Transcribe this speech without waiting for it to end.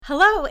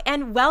Hello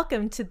and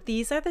welcome to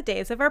These Are the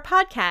Days of our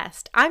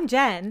podcast. I'm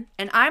Jen.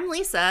 And I'm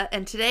Lisa,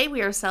 and today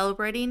we are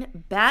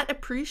celebrating Bat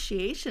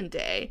Appreciation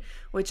Day,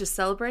 which is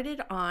celebrated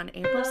on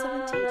April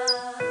 17th.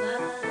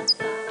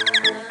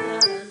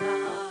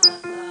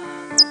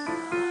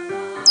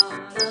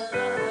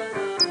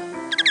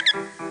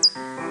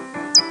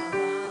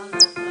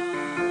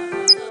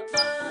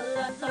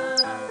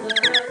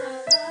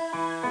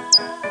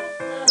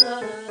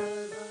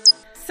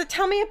 So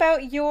tell me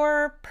about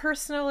your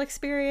personal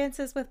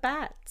experiences with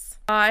bats.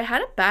 I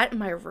had a bat in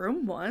my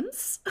room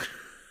once.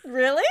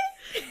 Really?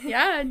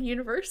 Yeah, in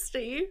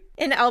university.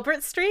 In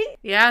Albert Street?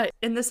 Yeah,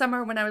 in the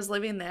summer when I was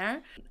living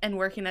there and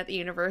working at the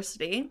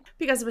university,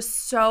 because it was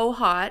so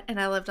hot and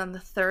I lived on the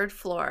third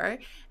floor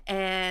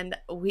and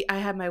I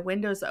had my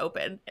windows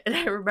open and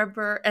I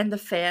remember, and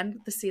the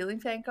ceiling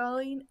fan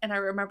going, and I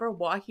remember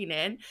walking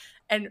in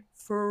and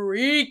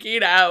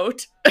freaking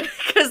out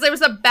because there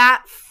was a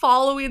bat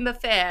following the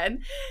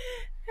fan.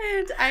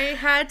 And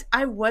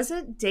I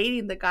wasn't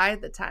dating the guy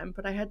at the time,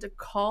 but I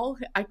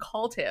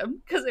called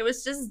him because it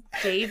was just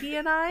Davey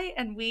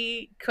and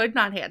we could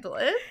not handle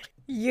it.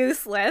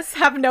 Useless.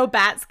 Have no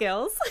bat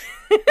skills.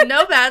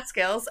 No bat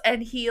skills.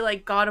 And he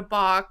got a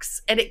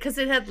box because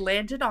it had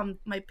landed on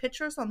my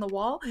pictures on the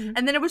wall. Mm-hmm.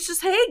 And then it was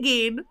just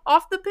hanging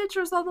off the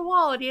pictures on the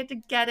wall and he had to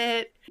get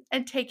it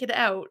and take it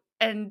out.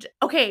 And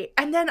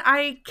then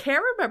I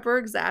can't remember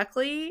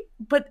exactly,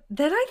 but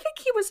then I think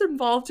he was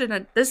involved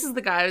this is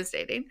the guy I was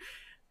dating.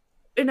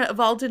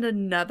 Involved in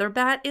another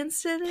bat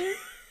incident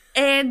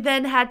and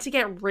then had to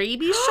get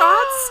rabies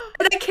shots.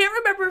 And I can't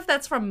remember if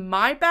that's from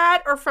my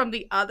bat or from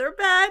the other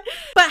bat.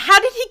 But how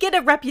did he get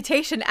a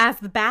reputation as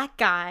the bat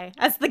guy?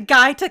 As the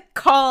guy to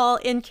call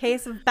in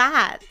case of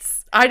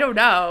bats? I don't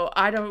know.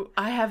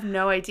 I have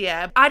no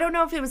idea. I don't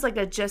know if it was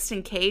a just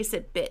in case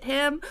it bit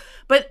him.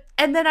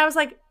 And then I was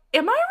like,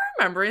 am I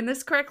remembering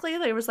this correctly?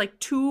 There was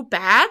 2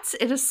 bats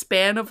in a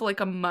span of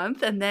a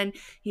month and then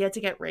he had to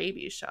get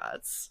rabies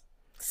shots.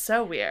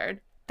 So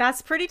weird.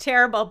 That's pretty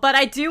terrible. But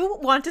I do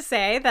want to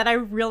say that I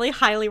really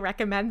highly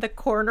recommend the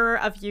corner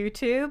of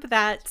YouTube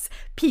that's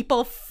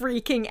people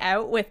freaking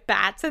out with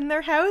bats in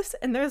their house.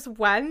 And there's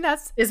one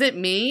that's... Is it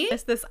me?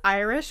 It's this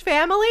Irish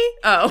family.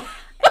 Oh.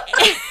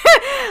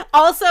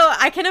 Also,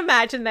 I can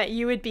imagine that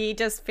you would be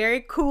just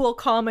very cool,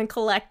 calm, and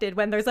collected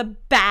when there's a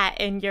bat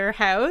in your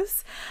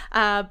house.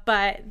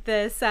 But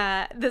this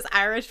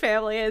Irish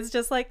family is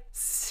just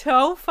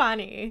so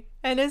funny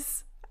and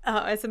it's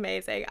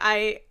amazing.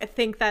 I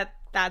think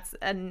that's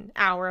an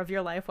hour of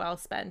your life well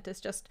spent,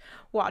 is just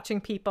watching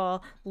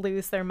people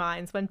lose their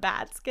minds when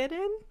bats get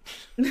in.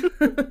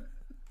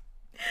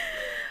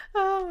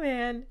 Oh,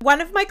 man.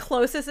 One of my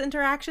closest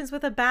interactions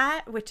with a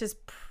bat, which is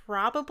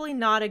probably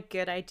not a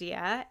good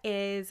idea,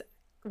 is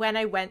when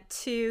I went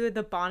to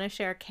the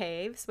Bonnechere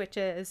Caves, which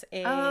is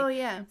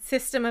a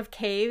system of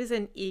caves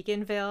in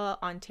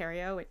Eganville,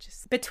 Ontario, which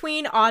is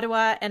between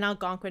Ottawa and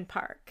Algonquin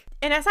Park.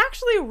 And it's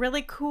actually a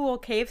really cool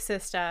cave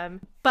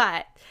system,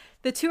 but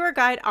the tour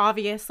guide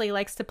obviously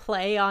likes to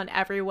play on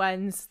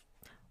everyone's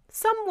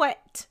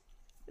somewhat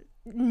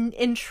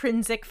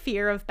intrinsic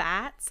fear of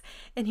bats.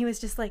 And he was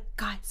just like,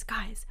 guys,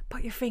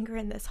 put your finger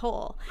in this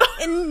hole.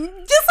 And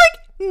just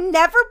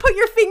never put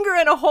your finger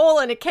in a hole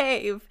in a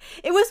cave.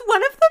 It was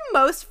one of the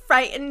most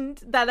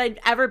frightened that I'd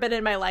ever been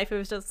in my life. It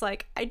was just I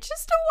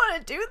just don't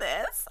want to do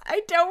this.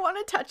 I don't want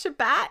to touch a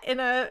bat in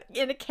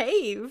a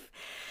cave.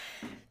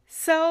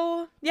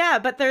 So, yeah,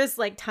 but there's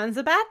tons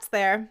of bats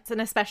there.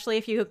 And especially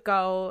if you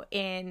go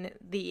in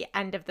the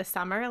end of the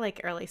summer,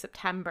 early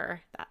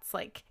September, that's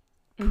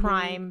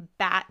prime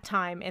bat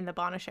time in the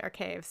Bonnechere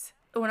Caves.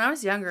 When I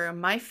was younger,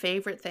 my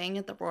favorite thing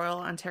at the Royal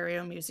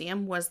Ontario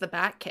Museum was the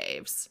bat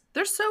caves.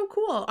 They're so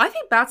cool. I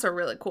think bats are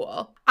really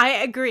cool. I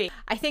agree.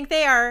 I think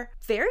they are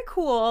very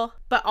cool,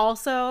 but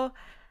also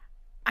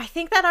I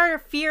think that our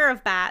fear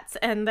of bats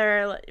and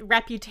their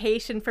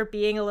reputation for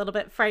being a little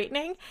bit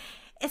frightening,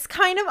 it's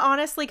kind of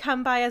honestly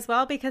come by as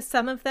well, because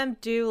some of them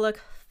do look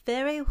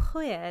very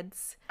weird.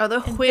 Oh, they're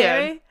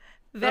weird.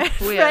 Very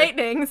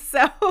frightening.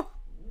 So,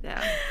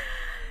 yeah.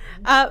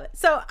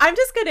 So I'm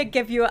just going to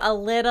give you a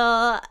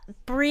little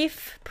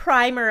brief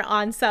primer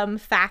on some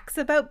facts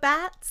about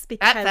bats,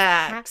 because bat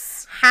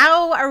facts.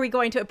 How are we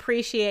going to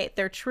appreciate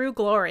their true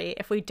glory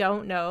if we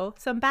don't know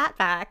some bat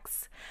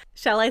facts?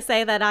 Shall I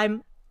say that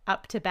I'm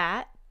up to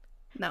bat?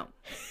 No.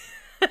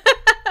 No?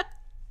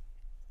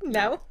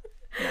 No.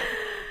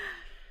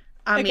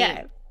 I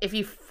mean, if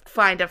you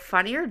find a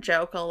funnier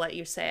joke, I'll let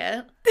you say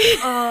it.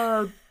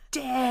 Oh,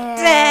 Des.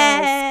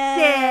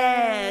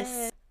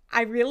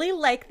 I really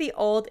like the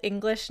old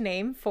English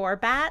name for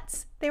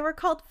bats. They were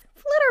called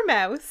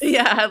Flittermaus.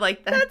 Yeah, I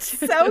like that. That's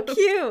so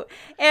cute.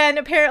 And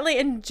apparently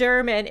in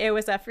German, it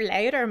was a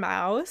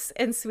Fledermaus.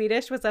 In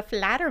Swedish was a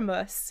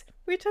Fladdermus,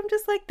 which I'm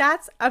just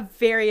that's a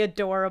very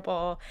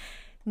adorable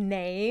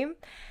name.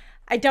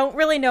 I don't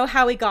really know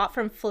how we got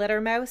from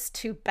Flittermaus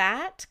to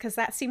bat, because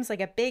that seems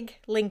like a big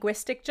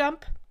linguistic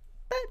jump,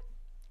 but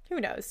who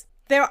knows?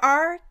 There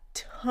are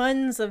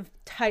tons of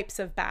types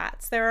of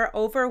bats. There are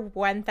over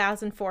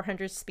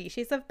 1,400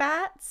 species of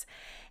bats,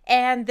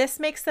 And this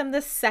makes them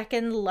the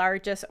second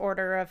largest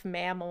order of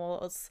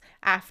mammals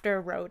after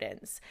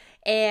rodents.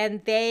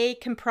 And they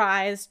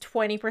comprise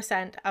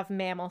 20% of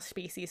mammal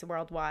species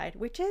worldwide,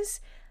 which is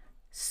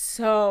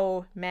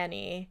so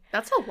many.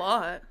 That's a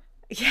lot.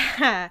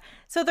 Yeah.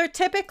 So they're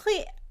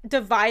typically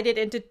divided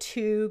into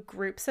two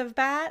groups of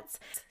bats.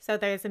 So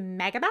there's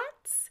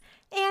megabats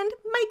and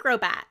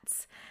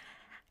microbats.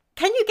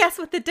 Can you guess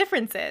what the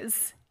difference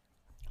is?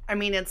 I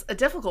mean, it's a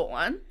difficult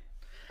one.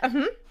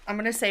 I'm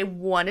going to say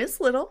one is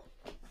little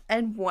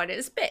and one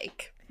is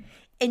big.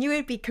 And you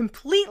would be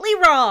completely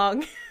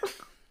wrong.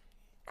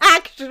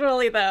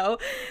 Actually, though,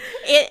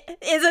 it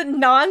is a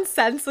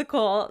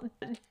nonsensical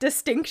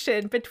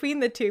distinction between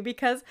the two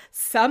because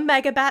some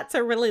megabats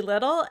are really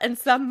little and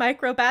some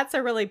microbats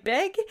are really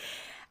big.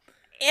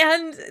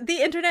 And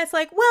the internet's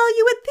like, well,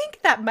 you would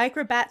think that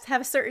microbats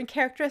have certain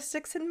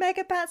characteristics and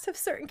megabats have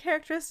certain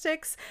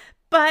characteristics,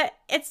 but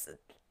it's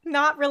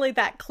not really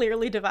that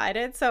clearly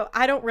divided. So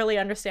I don't really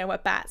understand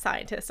what bat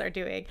scientists are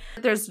doing.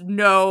 There's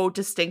no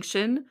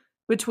distinction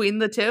between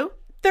the two?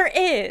 There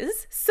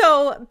is.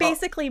 So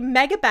basically,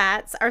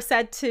 megabats are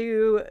said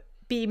to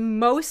be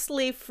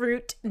mostly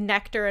fruit,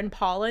 nectar, and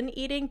pollen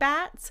eating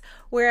bats,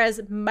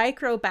 whereas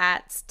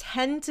microbats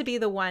tend to be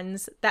the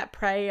ones that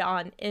prey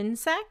on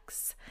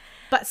insects.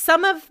 But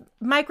some of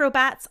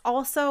microbats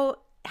also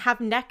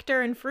have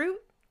nectar and fruit.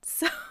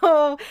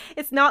 So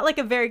it's not like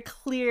a very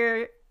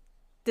clear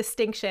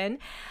distinction.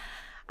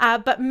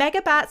 But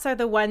megabats are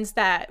the ones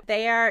that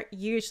they are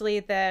usually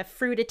the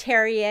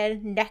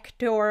fruitarian,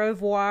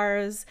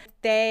 nectarivores.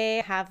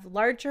 They have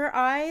larger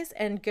eyes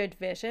and good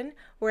vision,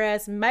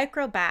 whereas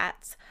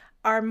microbats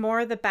are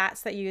more the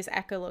bats that use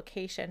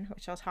echolocation,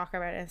 which I'll talk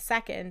about in a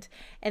second.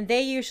 And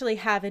they usually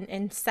have an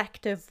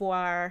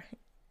insectivore.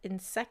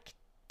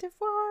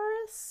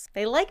 Insectivores?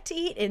 They like to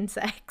eat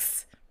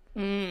insects.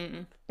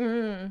 Delicious.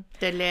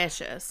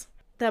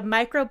 The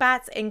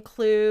microbats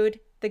include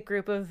the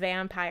group of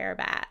vampire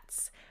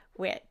bats,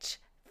 which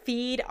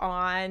feed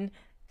on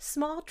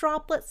small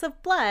droplets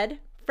of blood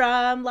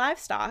from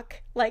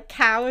livestock, like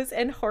cows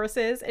and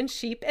horses and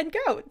sheep and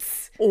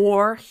goats.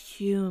 Or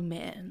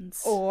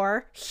humans.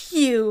 Or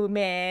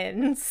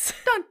humans.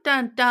 Dun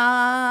dun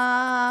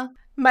dun.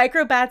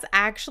 Microbats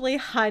actually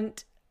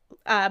hunt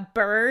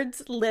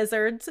birds,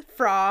 lizards,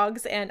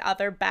 frogs, and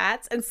other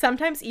bats, and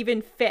sometimes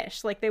even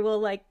fish. Like they will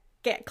like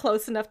get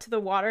close enough to the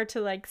water to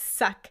like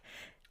suck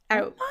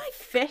out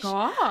fish.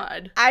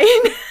 God.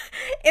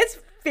 It's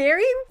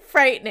very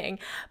frightening.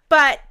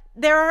 But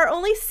there are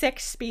only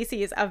 6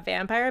 species of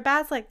vampire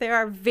bats. Like there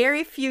are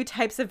very few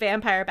types of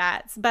vampire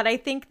bats, but I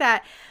think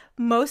that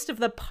most of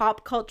the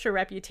pop culture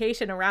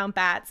reputation around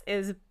bats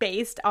is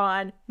based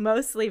on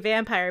mostly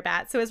vampire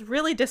bats. So it's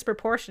really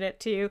disproportionate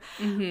to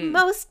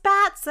most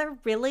bats are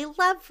really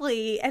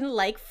lovely and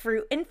like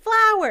fruit and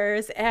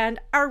flowers and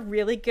are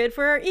really good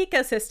for our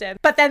ecosystem.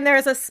 But then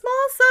there's a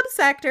small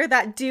subsector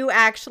that do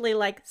actually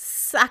like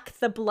suck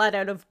the blood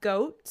out of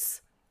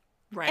goats.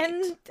 Right.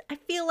 And I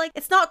feel like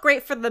it's not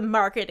great for the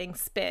marketing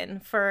spin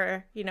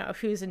for, you know,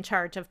 who's in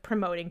charge of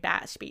promoting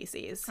bat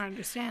species. I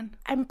understand.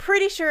 I'm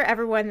pretty sure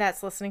everyone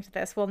that's listening to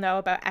this will know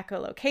about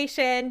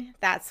echolocation.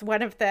 That's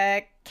one of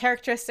the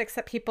characteristics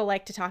that people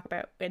like to talk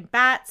about in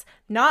bats.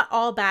 Not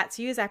all bats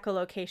use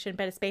echolocation,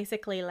 but it's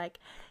basically like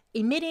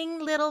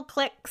emitting little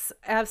clicks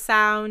of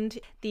sound.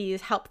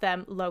 These help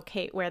them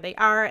locate where they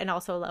are and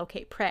also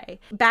locate prey.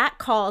 Bat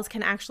calls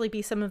can actually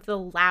be some of the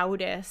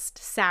loudest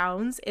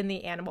sounds in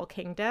the animal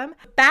kingdom.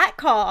 Bat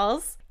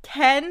calls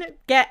can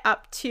get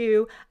up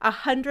to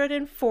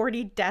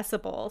 140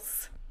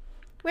 decibels,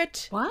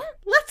 which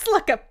let's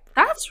look up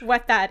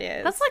what that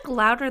is. That's like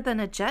louder than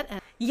a jet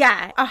engine.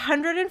 Yeah,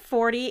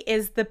 140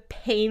 is the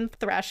pain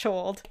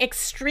threshold.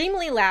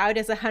 Extremely loud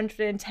is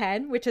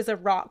 110, which is a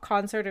rock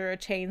concert or a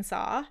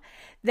chainsaw.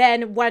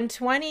 Then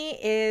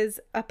 120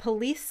 is a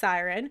police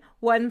siren,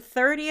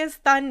 130 is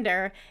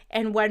thunder,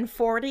 and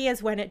 140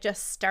 is when it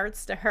just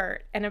starts to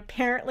hurt. And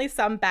apparently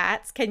some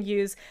bats can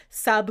use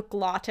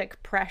subglottic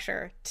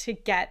pressure to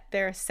get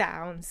their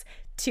sounds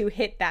to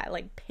hit that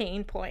like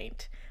pain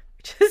point,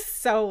 which is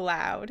so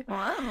loud.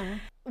 Wow.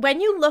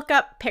 When you look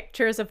up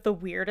pictures of the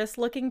weirdest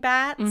looking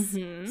bats,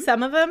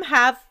 some of them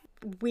have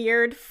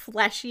weird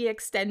fleshy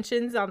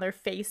extensions on their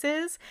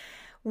faces.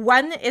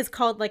 One is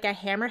called like a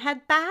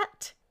hammerhead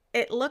bat.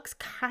 It looks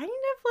kind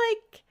of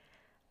like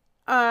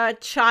a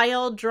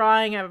child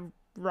drawing a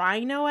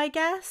rhino, I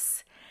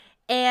guess.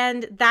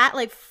 And that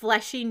like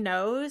fleshy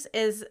nose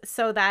is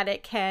so that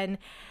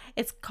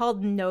it's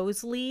called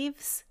nose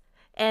leaves.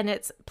 And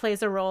it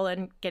plays a role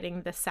in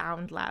getting the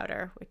sound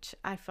louder, which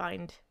I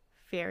find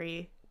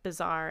very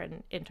bizarre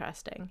and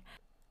interesting.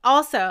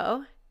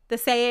 Also, the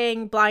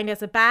saying blind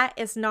as a bat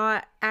is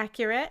not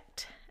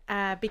accurate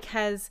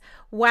because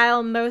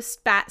while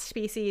most bat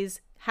species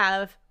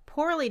have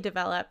poorly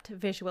developed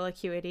visual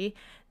acuity,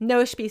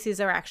 no species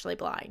are actually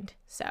blind.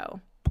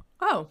 So,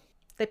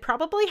 they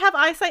probably have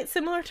eyesight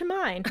similar to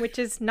mine, which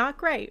is not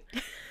great.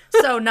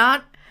 So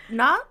not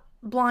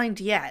blind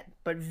yet,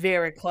 but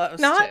very close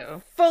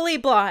not fully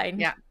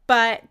blind. Yeah.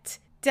 But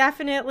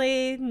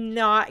definitely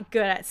not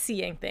good at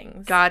seeing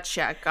things.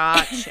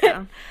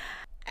 Gotcha.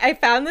 I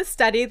found this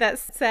study that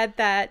said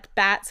that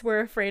bats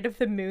were afraid of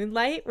the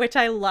moonlight, which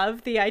I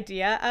love the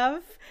idea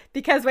of,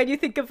 because when you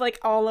think of like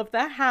all of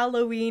the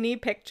Halloween-y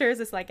pictures,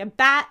 it's like a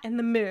bat and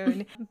the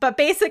moon. But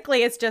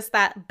basically it's just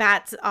that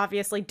bats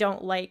obviously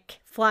don't like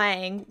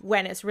flying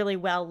when it's really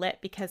well lit,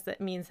 because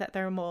that means that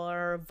they're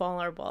more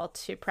vulnerable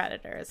to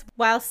predators.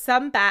 While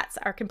some bats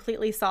are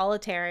completely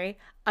solitary,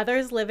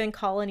 others live in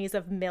colonies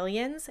of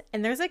millions.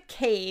 And there's a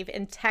cave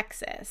in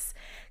Texas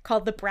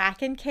called the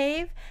Bracken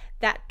Cave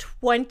that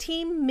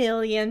 20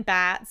 million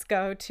bats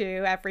go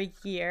to every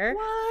year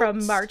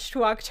from March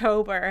to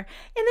October.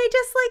 And they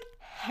just like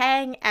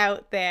hang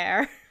out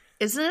there.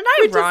 Isn't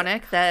it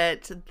ironic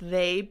that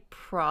they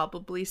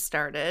probably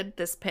started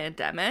this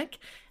pandemic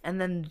and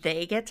then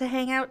they get to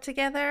hang out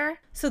together?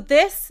 So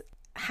this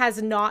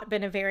has not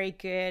been a very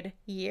good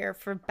year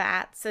for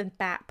bats and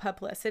bat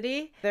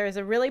publicity. There's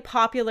a really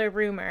popular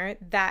rumor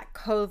that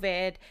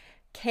COVID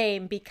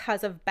came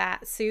because of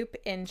bat soup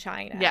in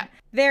China. Yeah.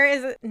 There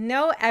is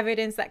no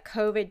evidence that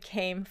COVID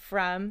came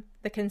from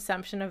the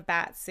consumption of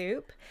bat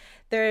soup.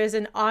 There is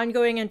an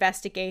ongoing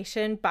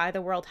investigation by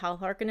the World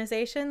Health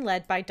Organization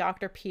led by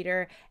Dr.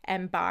 Peter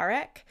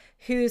Mbarek,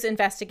 who's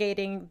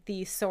investigating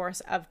the source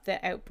of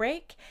the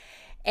outbreak.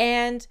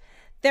 And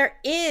there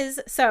is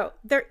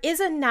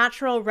a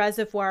natural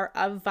reservoir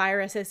of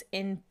viruses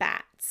in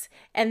bats.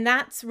 And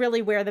that's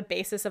really where the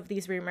basis of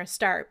these rumors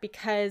start,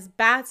 because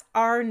bats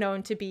are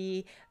known to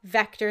be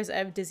vectors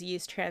of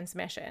disease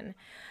transmission.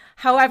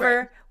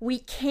 However, we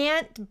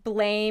can't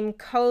blame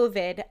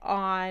COVID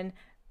on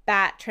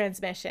bat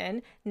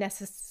transmission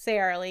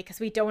necessarily, because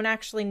we don't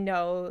actually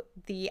know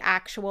the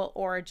actual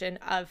origin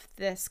of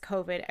this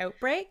COVID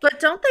outbreak.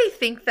 But don't they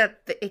think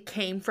that it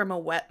came from a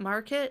wet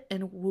market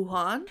in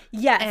Wuhan?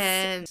 Yes.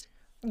 And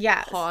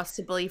yes,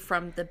 possibly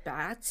from the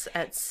bats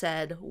at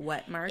said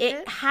wet market?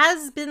 It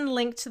has been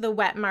linked to the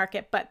wet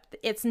market, but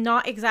it's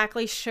not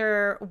exactly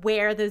sure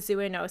where the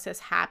zoonosis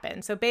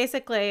happened. So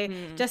basically,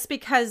 just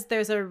because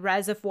there's a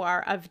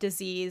reservoir of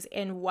disease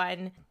in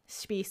one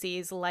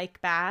species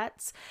like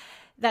bats,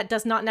 that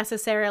does not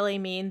necessarily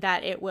mean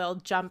that it will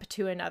jump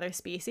to another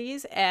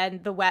species.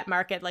 And the wet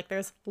market, like,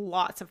 there's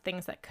lots of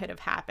things that could have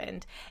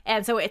happened.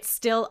 And so it's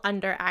still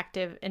under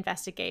active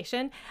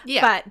investigation.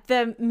 Yeah. But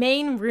the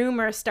main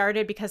rumor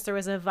started because there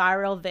was a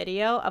viral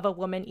video of a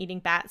woman eating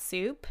bat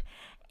soup.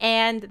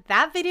 And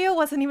that video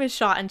wasn't even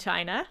shot in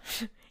China.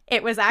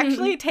 It was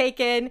actually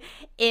taken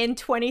in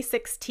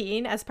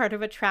 2016 as part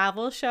of a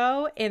travel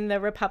show in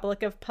the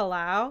Republic of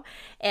Palau.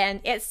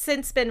 And it's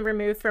since been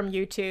removed from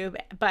YouTube,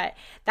 but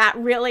that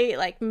really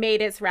like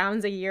made its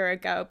rounds a year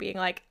ago, being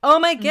like, oh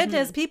my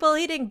goodness, people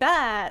eating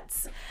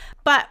bats.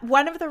 But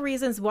one of the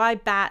reasons why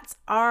bats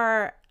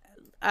are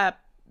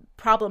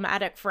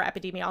problematic for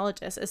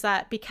epidemiologists is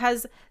that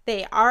because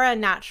they are a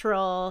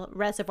natural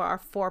reservoir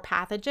for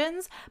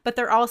pathogens, but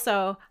they're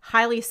also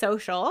highly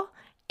social.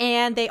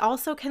 And they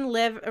also can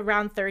live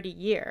around 30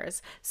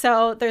 years.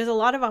 So there's a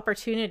lot of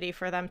opportunity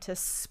for them to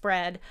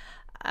spread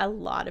a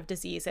lot of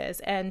diseases.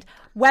 And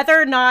whether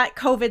or not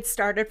COVID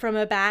started from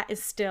a bat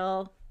is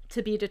still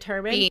to be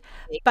determined.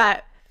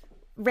 But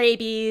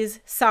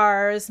rabies,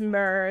 SARS,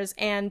 MERS,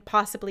 and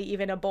possibly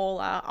even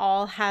Ebola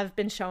all have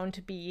been shown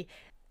to be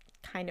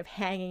kind of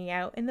hanging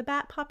out in the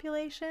bat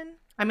population.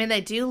 I mean,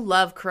 they do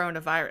love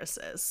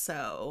coronaviruses,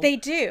 so... They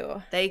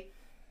do. They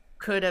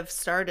could have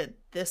started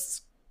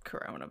this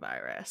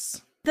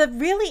coronavirus. The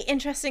really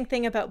interesting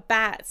thing about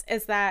bats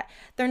is that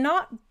they're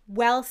not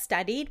well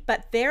studied,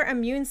 but their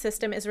immune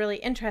system is really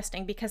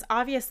interesting because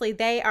obviously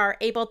they are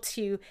able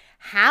to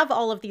have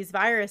all of these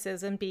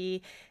viruses and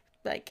be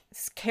like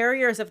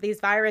carriers of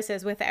these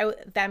viruses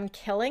without them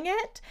killing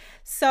it.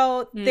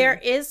 So there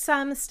is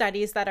some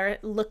studies that are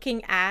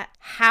looking at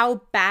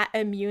how bat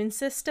immune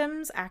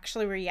systems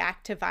actually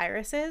react to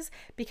viruses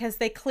because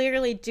they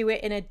clearly do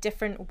it in a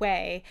different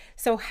way.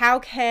 So how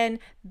can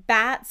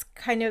bats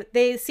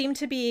they seem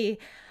to be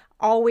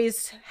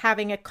always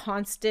having a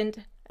constant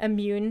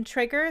immune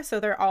trigger, so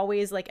they're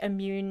always like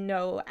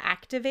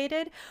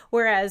immunoactivated,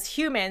 whereas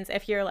humans,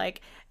 if your like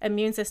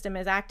immune system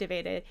is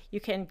activated, you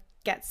can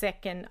get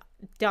sick and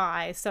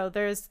die. So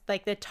there's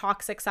like the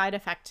toxic side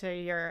effect to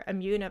your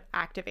immune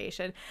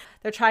activation.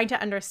 They're trying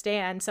to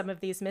understand some of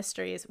these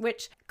mysteries,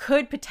 which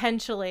could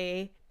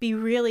potentially be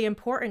really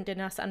important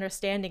in us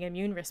understanding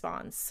immune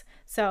response.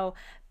 So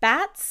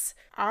bats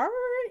are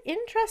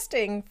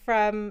interesting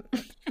from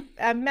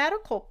a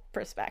medical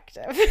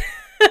perspective.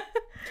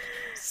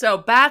 So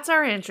bats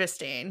are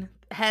interesting,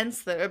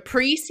 hence the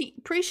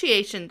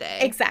appreciation day.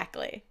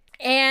 Exactly.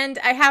 And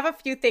I have a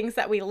few things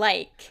that we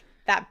like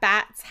that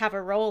bats have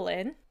a role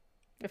in,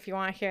 if you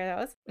want to hear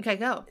those. Okay,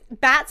 go.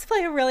 Bats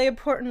play a really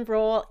important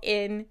role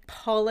in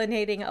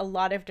pollinating a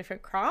lot of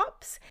different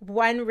crops.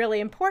 One really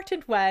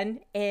important one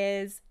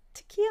is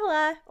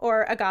tequila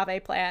or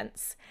agave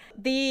plants.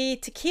 The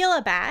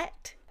tequila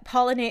bat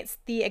pollinates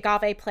the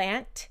agave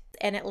plant,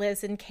 and it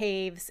lives in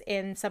caves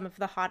in some of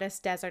the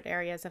hottest desert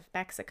areas of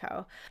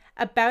Mexico.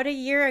 About a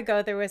year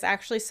ago, there was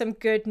actually some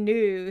good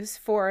news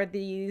for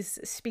these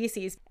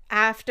species.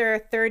 After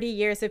 30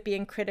 years of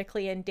being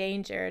critically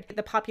endangered,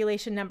 the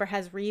population number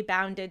has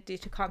rebounded due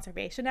to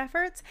conservation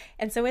efforts,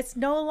 and so it's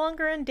no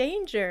longer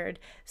endangered.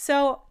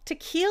 So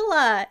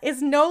tequila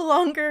is no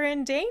longer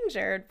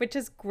endangered, which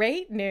is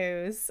great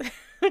news.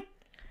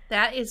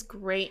 That is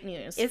great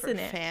news, isn't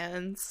for it?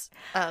 Fans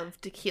of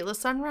tequila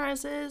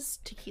sunrises,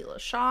 tequila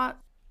shot.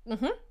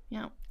 Mm-hmm.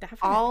 Yeah,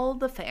 definitely. All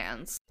the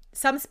fans.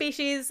 Some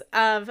species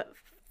of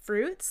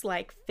fruits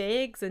like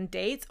figs and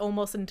dates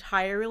almost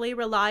entirely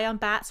rely on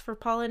bats for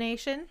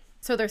pollination.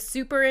 So they're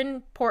super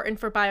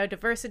important for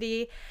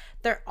biodiversity.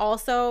 They're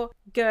also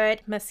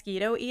good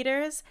mosquito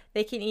eaters.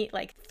 They can eat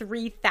like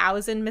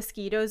 3,000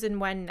 mosquitoes in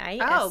one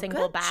night, a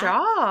single bat. Good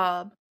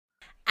job.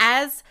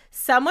 As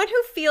someone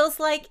who feels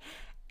like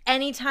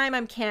anytime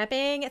I'm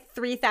camping,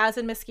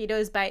 3,000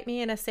 mosquitoes bite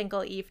me in a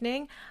single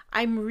evening,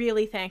 I'm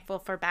really thankful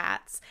for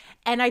bats.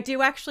 And I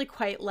do actually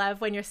quite love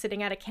when you're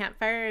sitting at a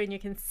campfire and you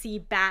can see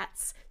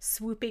bats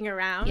swooping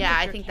around. Yeah,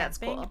 I think that's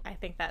cool. I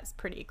think that's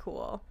pretty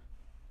cool.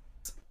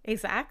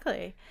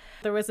 Exactly.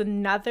 There was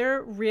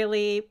another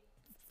really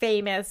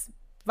famous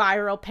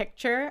viral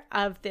picture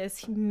of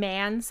this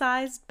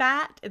man-sized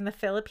bat in the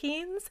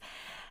Philippines.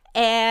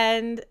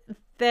 And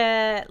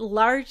the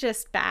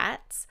largest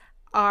bats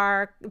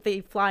are the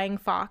flying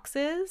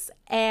foxes,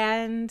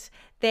 and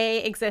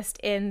they exist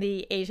in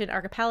the Asian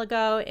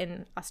archipelago,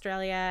 in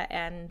Australia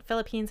and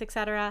Philippines,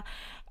 etc.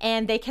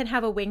 And they can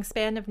have a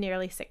wingspan of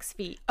nearly 6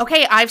 feet.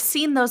 Okay, I've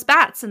seen those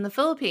bats in the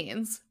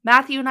Philippines.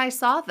 Matthew and I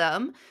saw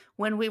them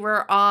when we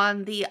were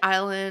on the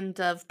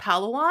island of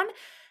Palawan,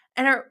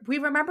 and we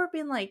remember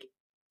being like,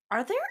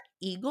 are there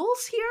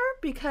eagles here?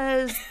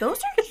 Because those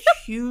are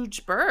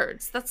huge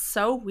birds. That's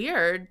so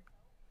weird,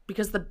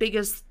 because the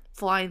biggest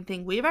flying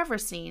thing we've ever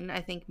seen,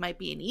 I think, might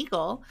be an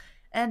eagle.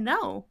 And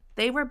no,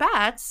 they were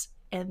bats.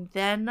 And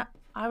then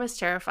I was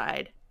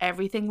terrified.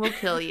 Everything will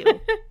kill you.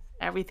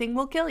 Everything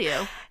will kill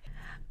you.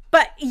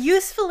 But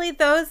usefully,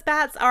 those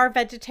bats are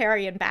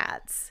vegetarian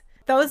bats.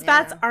 Those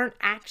bats aren't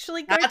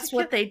actually going That's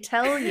what they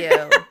tell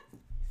you.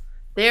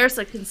 There's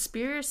a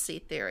conspiracy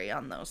theory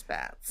on those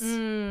bats.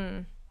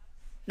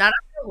 Not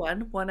a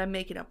real one I'm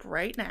making up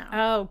right now.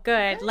 Oh,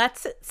 good. Okay.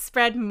 Let's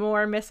spread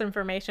more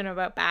misinformation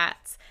about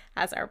bats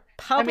as our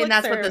public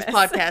that's service.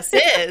 What this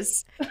podcast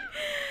is.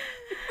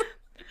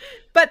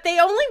 But they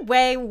only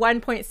weigh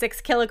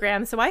 1.6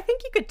 kilograms, so I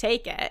think you could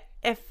take it.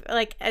 If,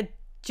 like, a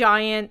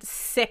giant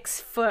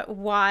 6-foot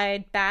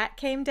wide bat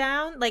came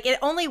down, like, it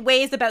only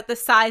weighs about the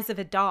size of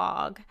a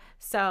dog,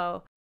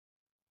 so...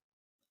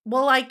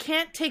 Well, I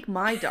can't take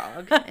my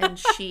dog, and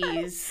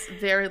she's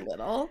very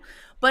little,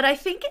 but I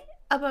think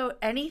about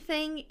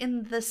anything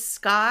in the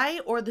sky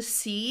or the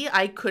sea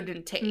I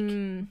couldn't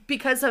take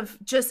because of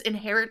just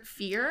inherent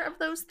fear of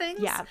those things.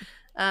 Yeah.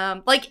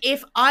 Like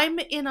if I'm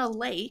in a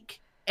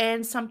lake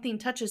and something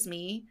touches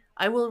me,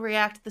 I will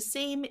react the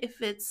same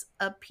if it's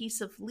a piece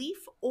of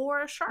leaf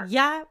or a shark.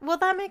 Yeah, well,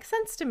 that makes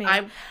sense to me.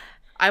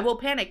 I will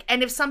panic.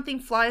 And if something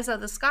flies out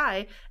of the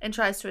sky and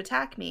tries to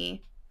attack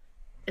me,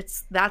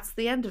 that's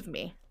the end of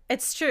me.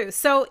 It's true.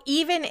 So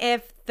even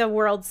if the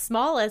world's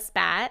smallest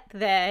bat,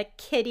 the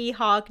kitty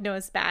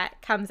hognose bat,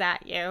 comes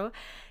at you,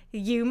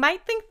 you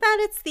might think that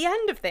it's the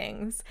end of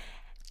things.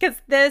 Because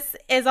this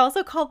is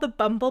also called the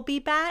bumblebee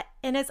bat,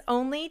 and it's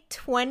only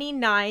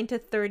 29 to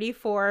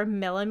 34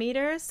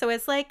 millimeters. So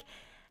it's like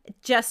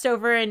just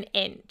over an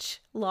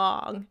inch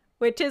long,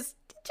 which is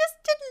just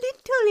a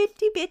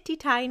little bitty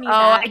tiny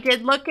bat. I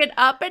did look it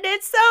up, and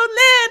it's so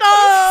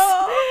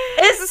little.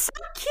 It's so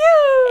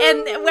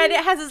cute. And when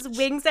it has its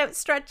wings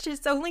outstretched,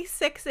 it's only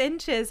 6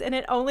 inches, and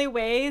it only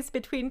weighs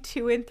between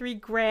 2 and 3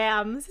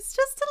 grams. It's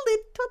just a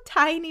little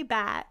tiny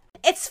bat.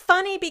 It's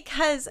funny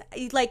because,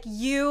 like,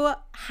 you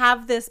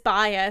have this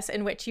bias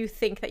in which you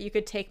think that you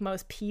could take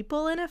most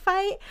people in a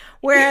fight,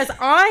 whereas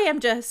I am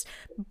just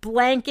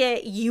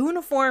blanket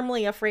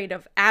uniformly afraid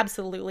of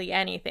absolutely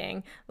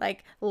anything.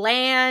 Like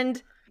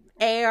land,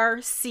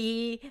 air,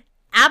 sea,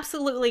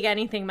 absolutely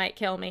anything might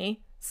kill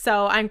me.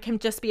 So I can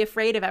just be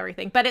afraid of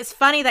everything. But it's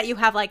funny that you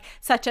have like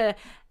such a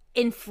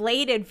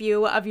inflated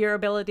view of your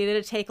ability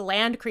to take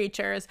land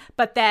creatures,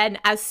 but then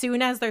as soon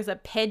as there's a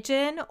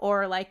pigeon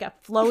or like a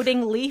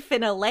floating leaf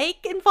in a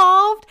lake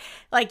involved,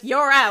 like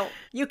you're out.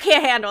 You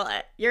can't handle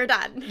it. You're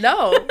done.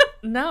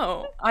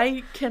 No,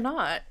 I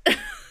cannot.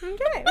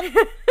 Okay.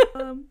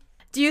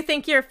 Do you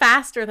think you're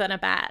faster than a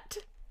bat?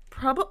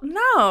 Probably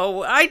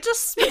no. I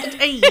just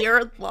spent a year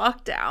in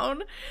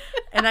lockdown,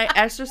 and I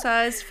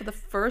exercised for the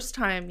first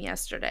time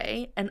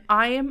yesterday, and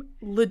I am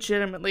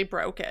legitimately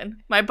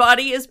broken. My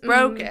body is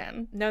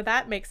broken. No,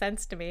 that makes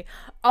sense to me.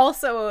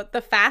 Also,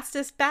 the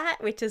fastest bat,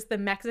 which is the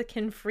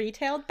Mexican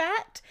free-tailed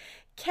bat,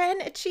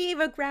 can achieve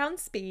a ground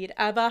speed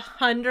of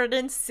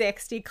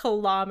 160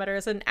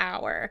 kilometers an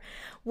hour,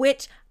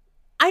 which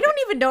I don't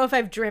even know if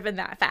I've driven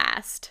that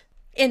fast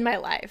in my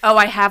life. Oh,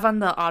 I have on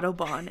the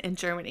Autobahn in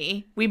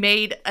Germany. We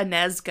made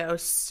Inez go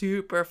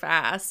super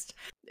fast.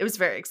 It was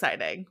very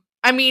exciting.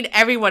 I mean,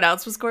 everyone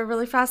else was going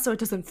really fast, so it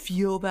doesn't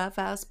feel that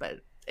fast,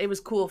 but it was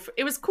cool.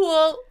 It was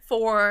cool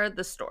for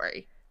the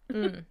story.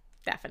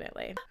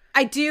 Definitely.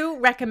 I do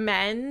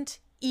recommend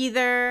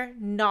either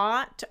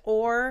not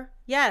or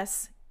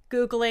yes,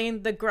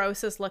 Googling the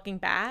grossest looking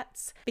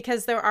bats,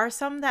 because there are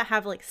some that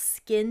have like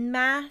skin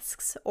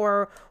masks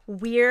or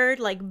weird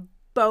like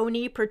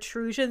bony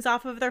protrusions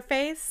off of their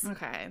face.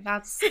 Okay,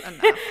 that's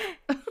enough.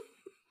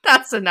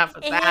 That's enough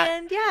of that.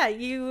 And yeah,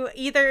 you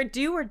either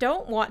do or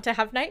don't want to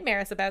have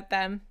nightmares about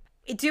them.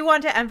 I do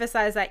want to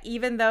emphasize that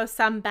even though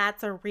some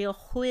bats are real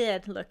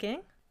weird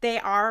looking, they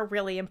are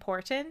really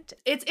important.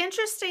 It's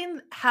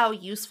interesting how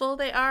useful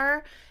they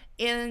are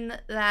in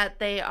that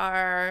they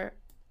are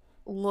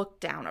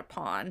looked down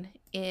upon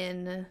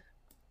in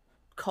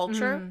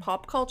culture,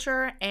 pop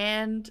culture,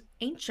 and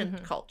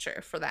ancient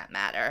culture for that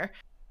matter.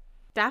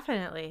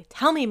 Definitely.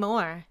 Tell me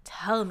more.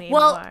 Tell me more.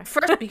 Well,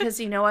 first, because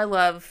I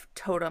love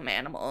totem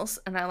animals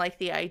and I like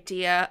the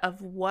idea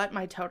of what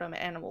my totem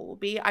animal will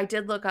be. I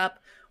did look up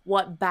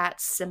what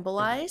bats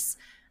symbolize.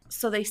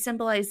 So they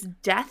symbolize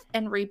death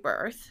and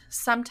rebirth,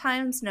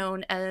 sometimes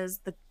known as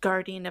the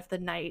guardian of the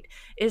night.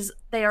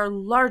 They are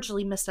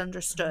largely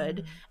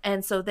misunderstood,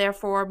 and so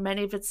therefore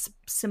many of its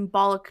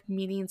symbolic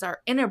meanings are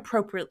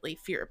inappropriately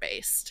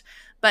fear-based.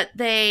 But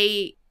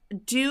they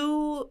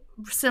do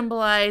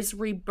symbolize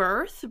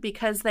rebirth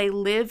because they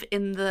live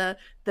in the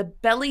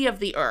belly of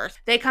the earth.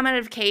 They come out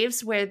of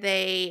caves where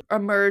they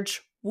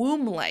emerge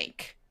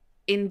womb-like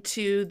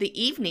into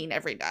the evening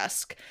every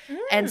dusk.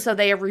 And so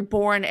they are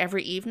reborn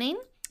every evening.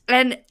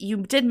 And you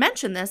did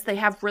mention this, they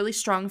have really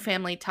strong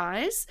family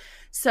ties.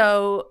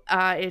 So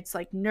it's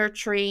like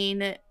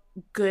nurturing,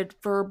 good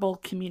verbal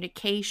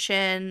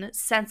communication,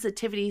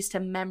 sensitivities to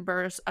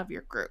members of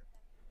your group.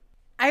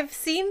 I've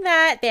seen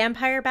that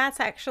vampire bats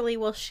actually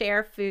will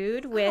share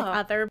food with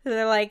other,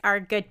 they're like our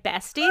good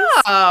besties.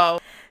 Oh.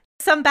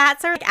 Some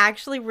bats are like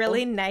actually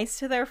really nice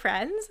to their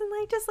friends and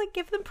like just like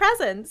give them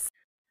presents.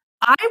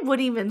 I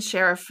wouldn't even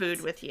share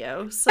food with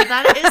you. So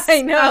that is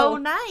so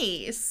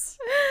nice.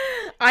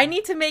 I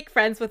need to make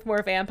friends with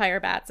more vampire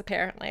bats,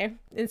 apparently,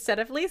 instead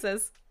of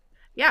Lisa's.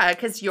 Yeah,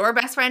 because your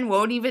best friend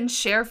won't even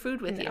share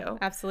food with you.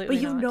 Absolutely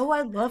But know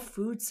I love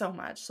food so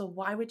much, so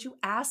why would you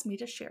ask me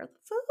to share the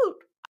food?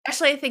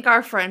 Actually, I think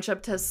our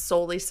friendship has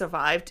solely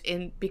survived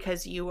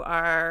because you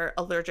are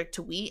allergic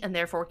to wheat and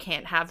therefore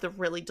can't have the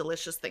really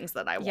delicious things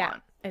that I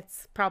want.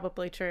 It's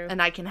probably true.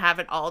 And I can have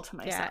it all to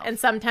myself. Yeah, and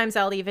sometimes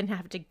I'll even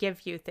have to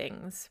give you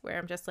things where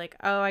I'm just like,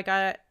 oh,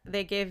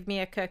 they gave me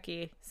a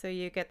cookie, so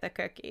you get the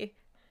cookie.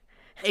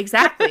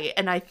 Exactly.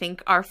 And I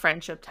think our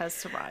friendship has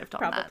survived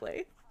on that.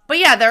 Probably. But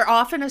yeah, they're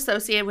often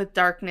associated with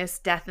darkness,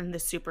 death, and the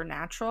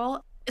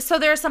supernatural. So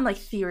there are some like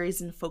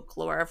theories and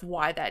folklore of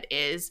why that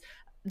is.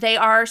 They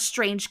are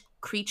strange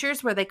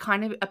creatures where they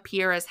kind of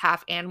appear as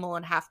half animal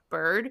and half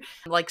bird,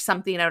 like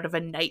something out of a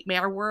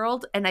nightmare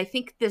world. And I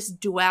think this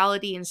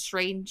duality and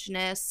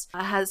strangeness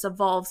has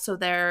evolved so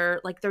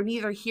they're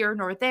neither here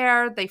nor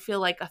there. They feel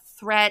like a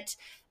threat.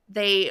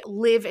 They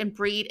live and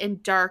breed in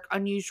dark,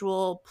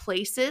 unusual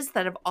places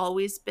that have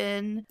always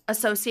been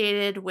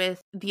associated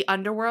with the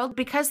underworld.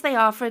 Because they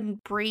often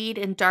breed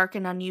in dark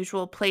and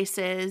unusual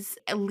places,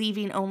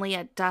 leaving only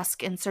at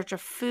dusk in search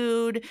of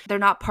food. They're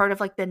not part of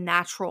like the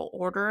natural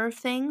order of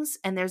things.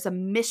 And there's a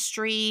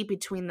mystery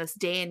between this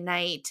day and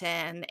night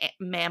and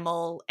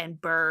mammal and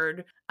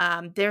bird.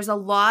 There's a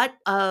lot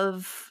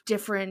of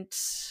different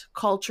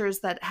cultures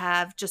that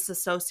have just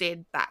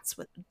associated bats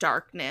with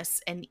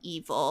darkness and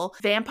evil.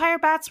 Vampire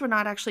bats were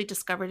not actually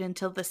discovered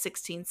until the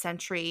 16th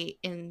century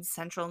in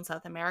Central and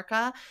South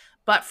America.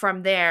 But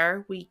from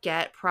there, we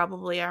get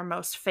probably our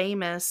most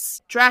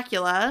famous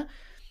Dracula,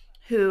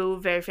 who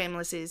very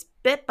famously is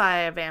bit by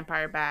a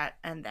vampire bat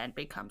and then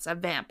becomes a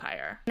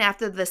vampire. And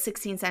after the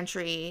 16th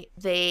century,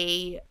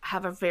 they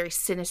have a very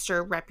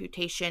sinister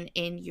reputation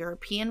in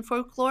European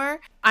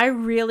folklore. I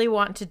really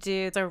want to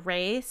do the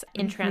race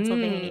in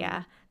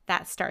Transylvania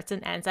that starts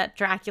and ends at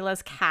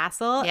Dracula's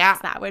castle. Yeah.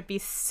 That would be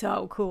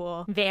so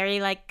cool. Very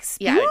like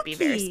spooky. Yeah, it'd be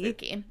very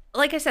spooky.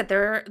 Like I said,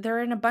 they're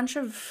in a bunch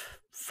of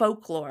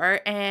folklore,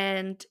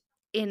 and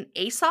in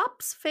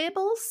Aesop's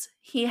fables,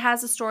 he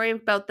has a story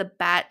about the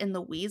bat and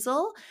the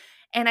weasel.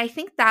 And I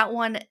think that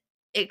one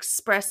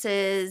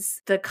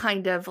expresses the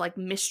kind of like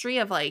mystery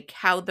of like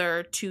how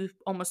they're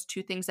almost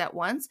two things at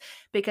once,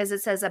 because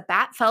it says a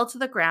bat fell to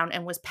the ground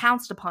and was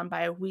pounced upon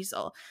by a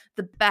weasel.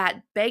 The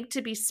bat begged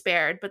to be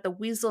spared, but the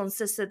weasel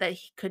insisted that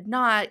he could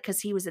not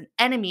because he was an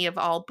enemy of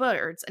all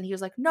birds. And he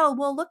was like, no,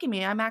 well, look at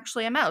me. I'm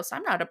actually a mouse.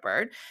 I'm not a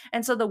bird.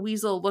 And so the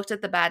weasel looked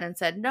at the bat and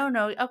said,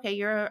 no, okay,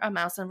 you're a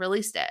mouse, and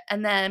released it.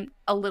 And then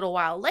a little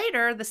while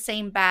later, the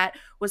same bat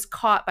was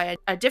caught by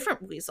a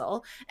different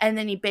weasel. And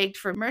then he begged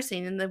for mercy.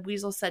 And the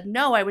weasel said, no,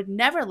 no, I would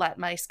never let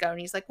mice go. And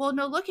he's like, well,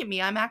 no, look at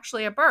me. I'm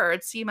actually a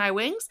bird. See my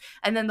wings?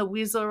 And then the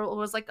weasel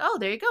was like, oh,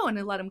 there you go. And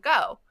he let him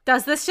go.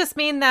 Does this just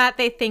mean that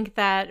they think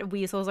that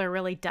weasels are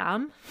really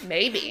dumb?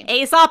 Maybe.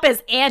 Aesop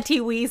is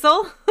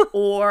anti-weasel?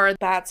 Or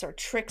bats are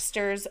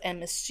tricksters and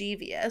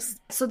mischievous.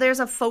 So there's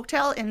a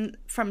folktale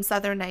from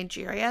southern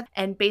Nigeria,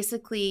 and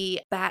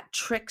basically bat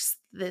tricks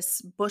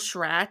this bush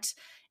rat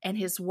and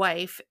his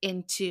wife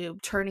into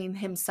turning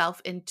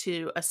himself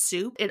into a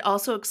soup. It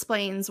also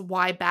explains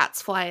why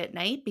bats fly at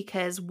night,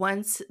 because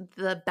once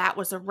the bat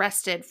was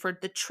arrested for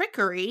the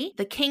trickery,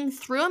 the king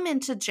threw him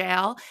into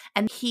jail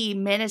and he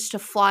managed to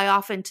fly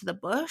off into the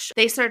bush.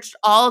 They searched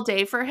all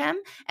day for him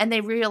and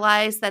they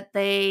realized that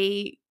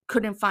they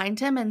couldn't find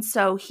him, and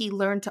so he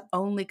learned to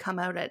only come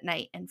out at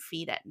night and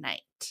feed at night.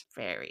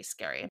 Very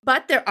scary.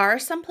 But there are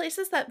some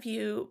places that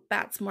view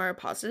bats more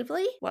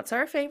positively. What's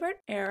our favorite?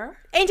 Air?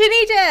 Ancient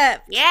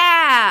Egypt!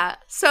 Yeah!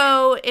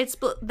 So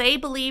they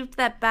believed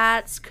that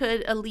bats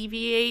could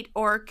alleviate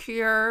or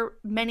cure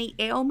many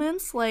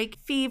ailments like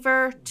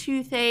fever,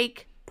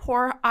 toothache,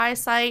 poor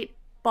eyesight,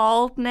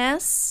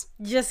 baldness.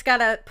 Just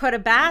gotta put a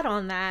bat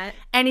on that.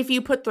 And if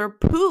you put their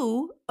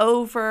poo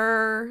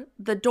over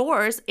the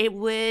doors, it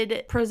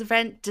would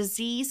prevent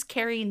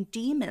disease-carrying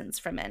demons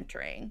from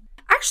entering.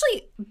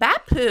 Actually,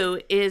 bat poo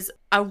is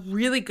a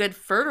really good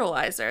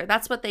fertilizer.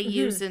 That's what they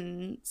use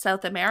in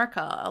South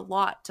America a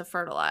lot to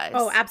fertilize.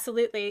 Oh,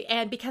 absolutely.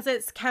 And because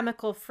it's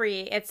chemical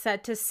free, it's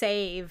said to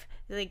save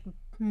like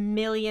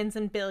millions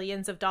and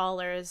billions of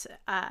dollars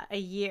a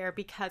year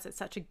because it's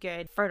such a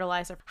good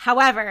fertilizer.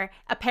 However,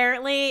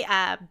 apparently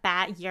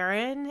bat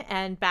urine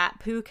and bat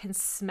poo can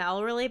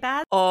smell really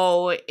bad.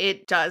 Oh,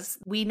 it does.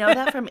 We know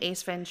that from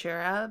Ace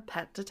Ventura,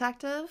 Pet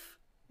Detective.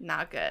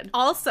 Not good.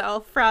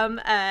 Also from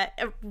a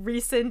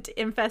recent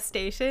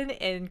infestation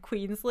in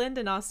Queensland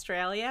in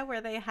Australia,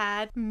 where they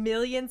had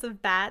millions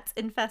of bats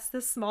infest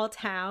this small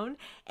town,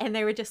 and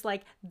they were just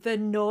like, the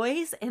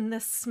noise and the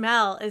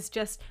smell is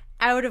just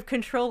out of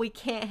control. We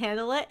can't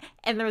handle it.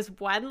 And there was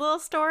one little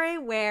story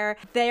where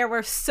there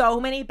were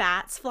so many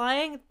bats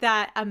flying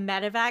that a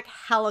medevac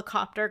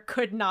helicopter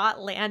could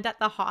not land at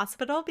the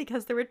hospital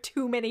because there were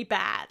too many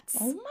bats.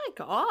 Oh my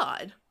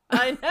God.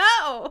 I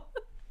know.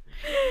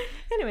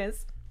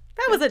 Anyways,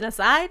 that was an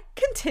aside.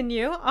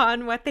 Continue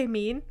on what they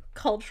mean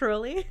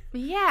culturally.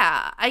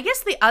 Yeah. I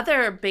guess the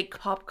other big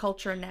pop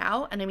culture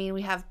now, and I mean,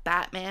 we have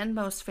Batman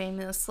most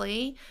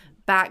famously,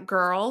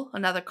 Batgirl,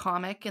 another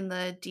comic in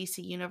the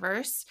DC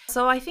universe.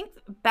 So I think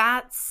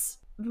bats,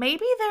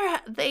 maybe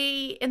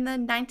they in the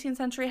 19th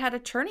century had a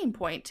turning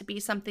point to be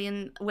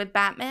something with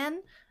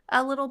Batman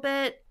a little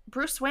bit.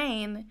 Bruce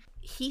Wayne,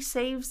 he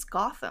saves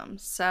Gotham.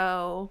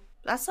 So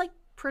that's like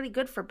pretty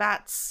good for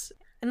bats.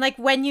 And like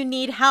when you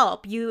need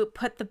help, you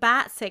put the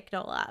bat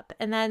signal up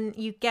and then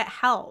you get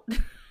help.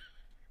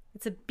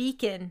 It's a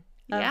beacon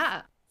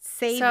of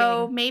saving.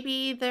 So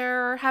maybe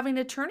they're having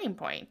a turning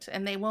point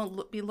and they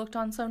won't be looked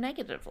on so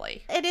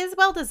negatively. It is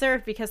well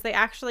deserved because they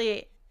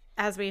actually,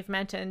 as we've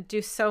mentioned,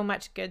 do so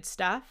much good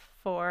stuff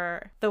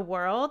for the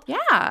world.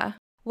 Yeah.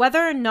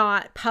 Whether or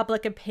not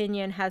public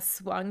opinion has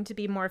swung to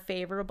be more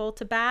favorable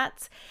to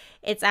bats,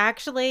 it's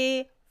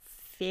actually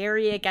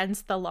very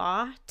against the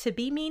law to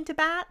be mean to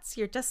bats.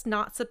 You're just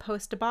not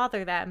supposed to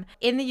bother them.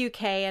 In the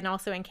UK and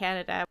also in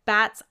Canada,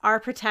 bats are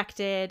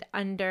protected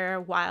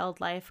under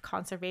wildlife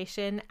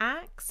conservation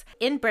acts.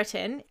 In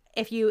Britain,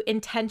 if you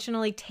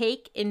intentionally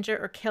take, injure,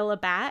 or kill a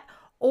bat,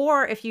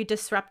 or if you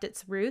disrupt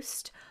its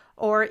roost,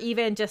 or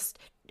even just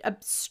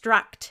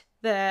obstruct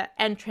the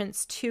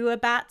entrance to a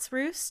bat's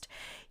roost,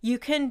 you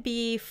can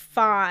be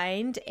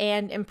fined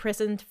and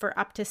imprisoned for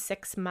up to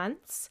 6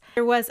 months.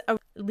 There was a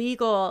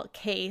legal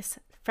case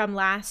from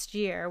last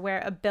year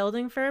where a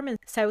building firm in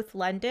South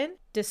London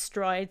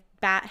destroyed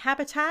bat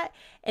habitat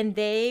and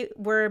they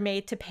were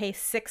made to pay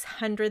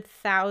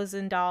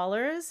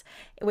 $600,000,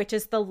 which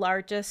is the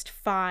largest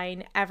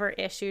fine ever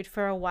issued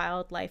for a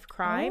wildlife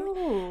crime.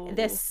 Oh.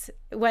 This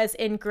was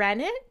in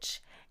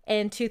Greenwich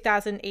in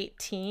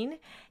 2018.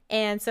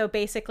 And so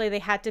basically they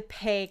had to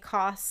pay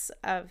costs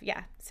of,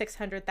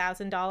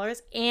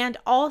 $600,000. And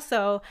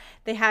also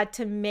they had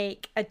to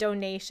make a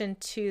donation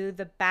to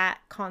the Bat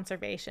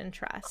Conservation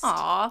Trust.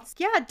 Aw.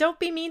 Yeah, don't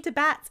be mean to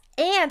bats.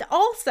 And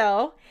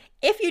also,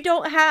 if you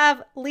don't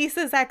have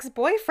Lisa's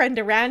ex-boyfriend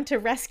around to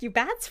rescue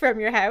bats from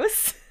your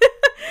house,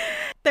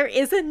 there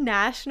is a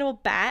national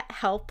bat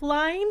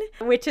helpline,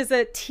 which is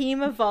a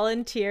team of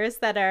volunteers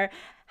that are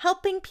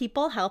helping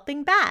people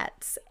helping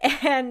bats.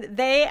 And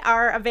they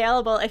are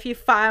available if you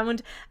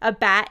found a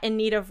bat in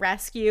need of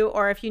rescue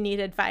or if you need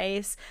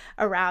advice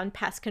around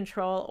pest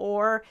control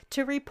or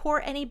to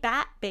report any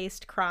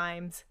bat-based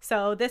crimes.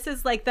 So this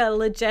is like the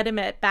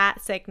legitimate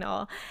bat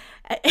signal.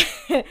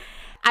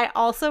 I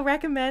also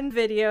recommend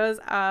videos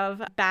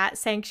of bat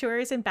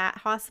sanctuaries and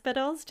bat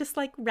hospitals, just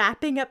like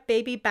wrapping up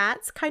baby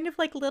bats, kind of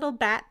like little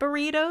bat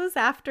burritos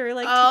after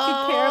like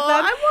taking care of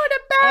them. I want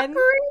a bat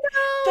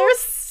burrito. They're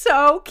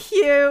so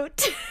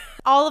cute.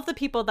 All of the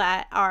people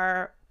that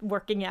are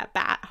working at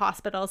bat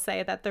hospitals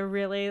say that they're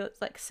really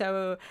like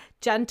so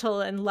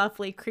gentle and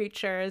lovely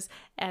creatures.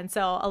 And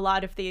so a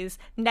lot of these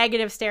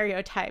negative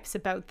stereotypes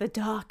about the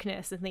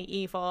darkness and the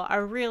evil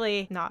are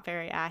really not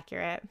very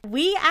accurate.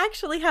 We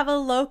actually have a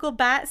local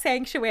bat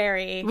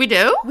sanctuary. We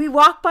do? We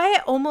walk by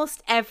it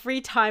almost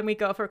every time we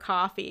go for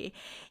coffee.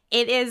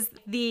 It is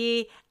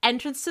the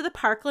entrance to the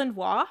Parkland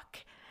Walk.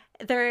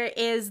 There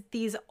is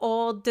these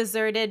old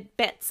deserted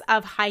bits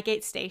of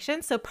Highgate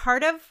Station. So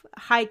part of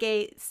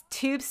Highgate's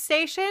tube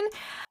station.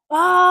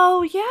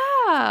 Oh,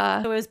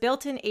 yeah. It was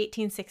built in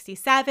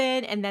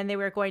 1867, and then they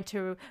were going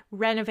to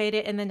renovate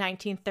it in the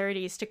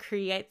 1930s to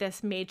create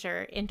this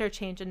major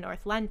interchange in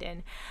North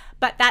London.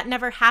 But that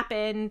never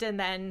happened, and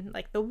then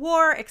like the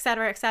war, et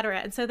cetera, et cetera.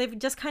 And so they've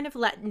just kind of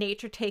let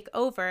nature take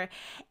over.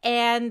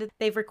 And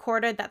they've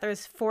recorded that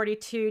there's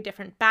 42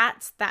 different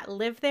bats that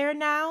live there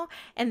now,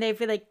 and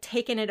they've like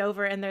taken it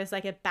over, and there's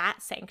like a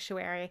bat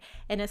sanctuary,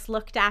 and it's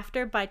looked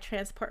after by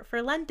Transport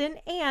for London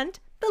and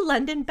the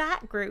London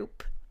Bat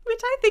Group,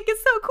 which I think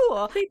is so cool.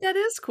 I think that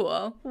is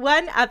cool.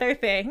 One other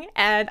thing,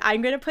 and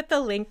I'm going to put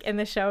the link in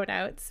the show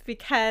notes,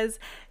 because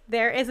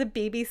there is a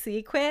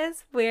BBC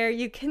quiz where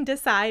you can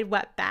decide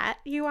what bat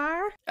you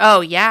are.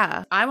 Oh,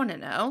 yeah. I want to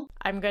know.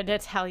 I'm going to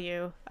tell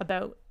you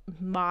about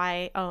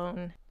my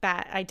own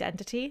bat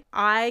identity.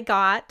 I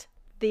got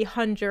the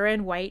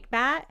Honduran white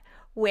bat,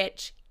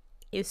 which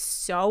is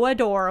so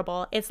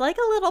adorable. It's like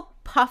a little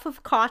puff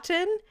of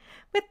cotton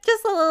with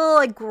just a little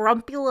like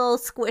grumpy little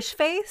squish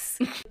face.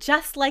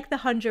 Just like the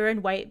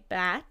Honduran white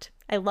bat,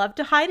 I love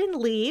to hide in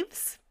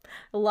leaves.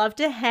 I love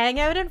to hang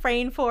out in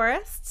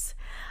rainforests.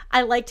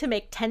 I like to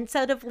make tents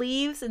out of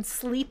leaves and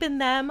sleep in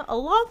them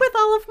along with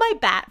all of my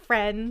bat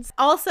friends.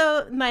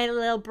 Also, my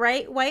little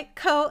bright white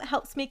coat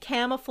helps me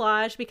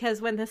camouflage,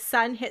 because when the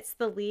sun hits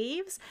the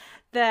leaves,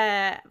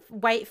 the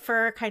white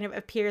fur kind of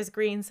appears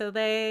green, so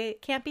they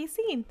can't be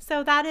seen.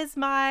 So that is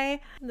my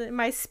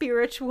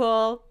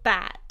spiritual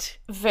bat.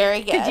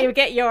 Very good. Did you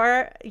get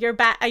your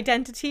bat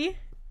identity?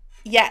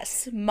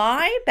 Yes,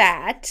 my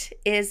bat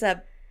is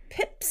a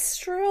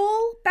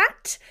pipistrelle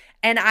bat,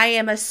 and I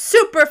am a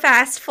super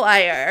fast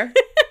flyer.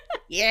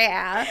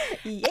 Yeah.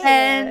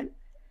 And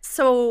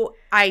so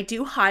I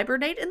do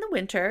hibernate in the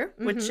winter,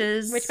 which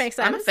makes sense.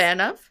 I'm a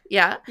fan of.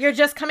 Yeah. You're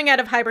just coming out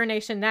of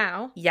hibernation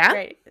now. Yeah.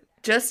 Right.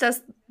 Just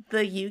as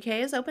the UK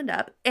has opened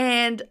up.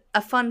 And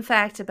a fun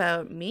fact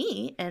about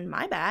me and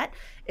my bat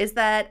is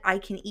that I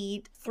can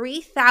eat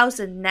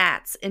 3,000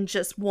 gnats in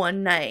just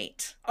one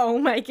night. Oh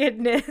my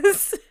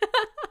goodness.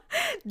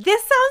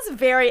 This sounds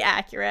very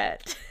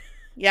accurate.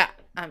 Yeah,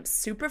 I'm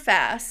super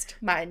fast.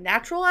 My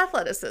natural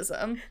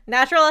athleticism.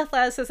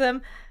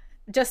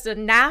 Just a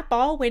nap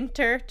all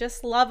winter.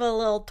 Just love a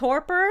little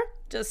torpor.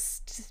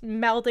 Just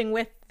melding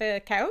with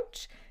the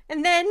couch.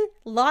 And then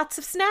lots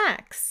of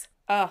snacks.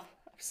 Oh,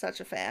 I'm such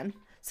a fan.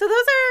 So those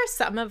are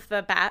some of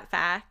the bat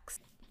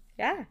facts.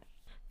 Yeah.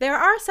 There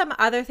are some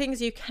other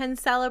things you can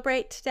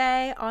celebrate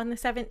today on the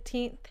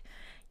 17th.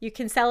 You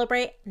can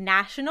celebrate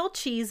National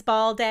Cheese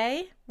Ball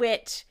Day,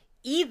 which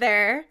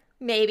either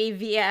maybe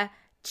via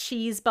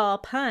cheese ball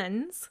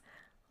puns,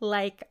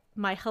 like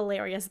my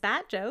hilarious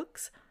bat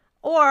jokes,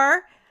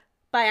 or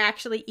by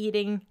actually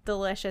eating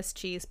delicious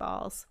cheese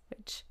balls,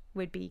 which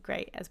would be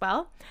great as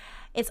well.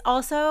 It's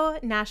also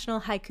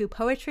National Haiku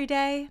Poetry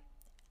Day,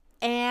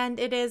 and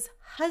it is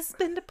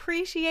Husband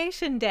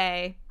Appreciation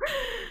Day.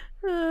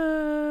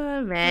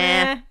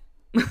 Man.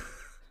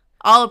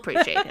 I'll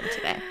appreciate him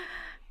today.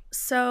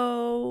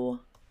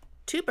 So,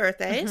 2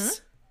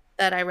 birthdays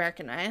that I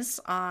recognize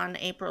on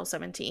April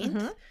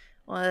 17th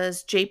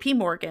was J.P.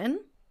 Morgan,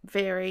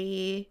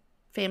 very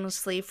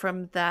famously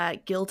from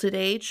that Gilded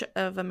Age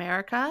of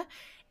America,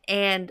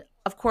 and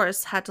of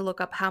course had to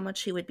look up how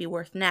much he would be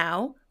worth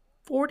now.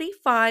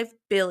 $45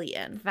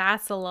 billion.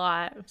 That's a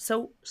lot.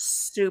 So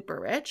super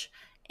rich.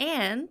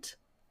 And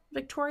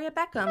Victoria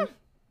Beckham,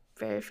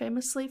 very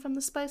famously from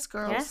the Spice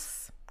Girls.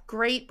 Yes.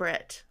 Great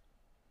Brit.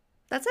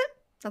 That's it.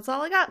 That's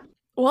all I got.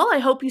 Well, I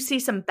hope you see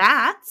some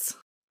bats.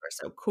 They're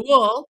so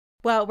cool.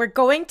 Well, we're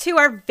going to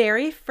our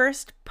very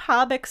first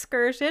pub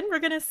excursion. We're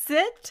going to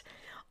sit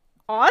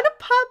on a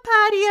pub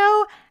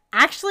patio,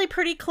 actually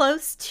pretty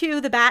close to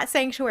the bat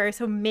sanctuary.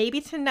 So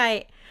maybe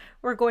tonight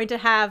we're going to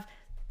have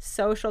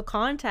social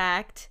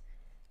contact,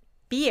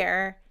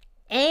 beer,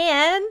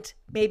 and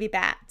maybe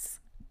bats.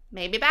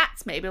 Maybe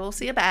bats. Maybe we'll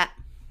see a bat.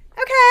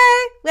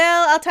 Okay.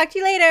 Well, I'll talk to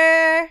you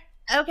later.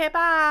 Okay,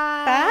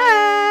 bye.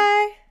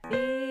 Bye.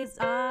 These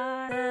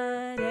are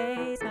the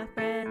days, my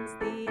friends,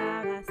 the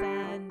hours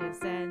and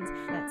descends.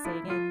 Let's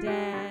sing and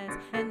dance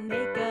and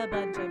make a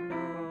bunch of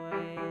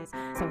noise,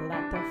 so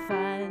let the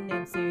fun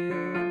ensue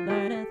and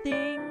learn a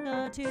thing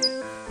or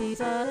two.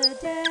 These are the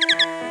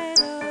days.